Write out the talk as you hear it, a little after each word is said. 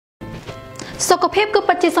សុខភាពគឺ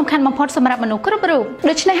ពិតជាសំខាន់បំផុតសម្រាប់មនុស្សគ្រប់រូប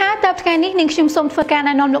ដូច្នេះហើយតើថ្ងៃនេះនាងខ្ញុំសូមធ្វើការ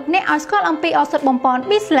ណែនាំលោកអ្នកឲ្យស្គាល់អំពីឱសថបំប៉ន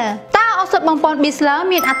BIZZLER តើឱសថបំប៉ន BIZZLER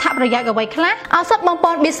មានអត្ថប្រយោជន៍អ្វីខ្លះឱសថបំ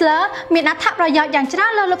ប៉ន BIZZLER មានអត្ថប្រយោជន៍យ៉ាងច្រើ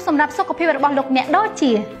នលើសលប់សម្រាប់សុខភាពរបស់លោកអ្នកដូច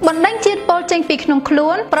ជាបណ្ដេញជាតិពុលចេញពីក្នុងខ្លួ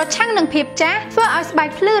នប្រឆាំងនឹងភាពចាស់ធ្វើឲ្យស្បែក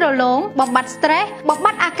ភ្លឺរលោងបំបត្តិ stress បំប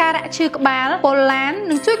ត្តិអាការៈឈឺក្បាលពុលឡាន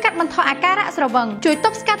និងជួយកាត់បន្ថយអាការៈស្រវឹងជួយទ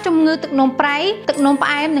ប់ស្កាត់ជំងឺទឹកនោមប្រៃទឹកនោមផ្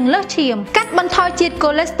អែមនិងលើសឈាមកាត់បន្ថយជាតិកូ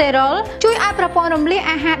លេស្តេរ៉ុលជួយឲ្យប្រព័ន្ធរំលាយ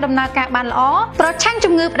អាហារដំណើរការបានល្អប្រឆាំង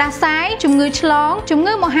ជំងឺផ្ដាសាយជំងឺឆ្លងជំ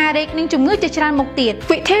ងឺមហារីកនិងជំងឺជាច្រើនមុខទៀត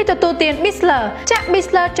វិធីទទួលទាន BIZZLER ចាក់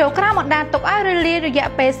BIZZLER ចូលក្រោមអណ្ដាតទុកឲ្យរលាយរយៈ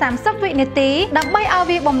ពេល30វិនាទីដើម្បីឲ្យ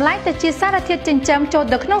វាបំលែងទៅជាសារធាតុចិញ្ចឹមចូល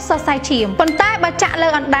ទៅក្នុងសរសៃឈាមប៉ុន្តែបើចាក់លើ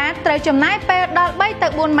អណ្ដាតត្រូវចំណាយពេលដល់3ទៅ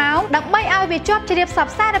4ម៉ោងដើម្បីឲ្យវាជាប់ជ្រាបសព្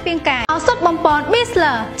វសារពាង្គកាយឱសថបំប៉ន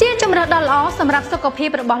BIZZLER ជាជម្រើសដ៏ល្អសម្រាប់សុខភាព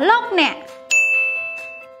របស់លោកអ្នក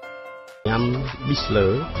ញ៉ាំ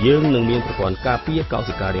BIZZLER យើងនឹងមានប្រព័ន្ធការពារកោ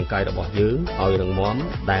សិការាងកាយរបស់យើងឲ្យរឹងមាំ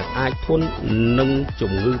ដែលអាចធន់នឹង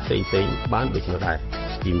ជំងឺផ្សេងៗបានដូចនោះដែរ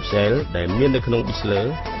Stem cell ដែលមាននៅក្នុង BIZZLER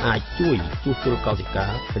អាចជួយជួសជុលកោសិកា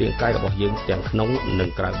រាងកាយរបស់យើងទាំងក្នុងនិង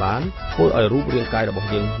ក្រៅបានធ្វើឲ្យរូបរាងកាយរបស់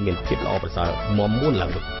យើងមានភាពល្អប្រសើរមាំមួនឡើ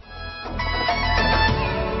ងវិញ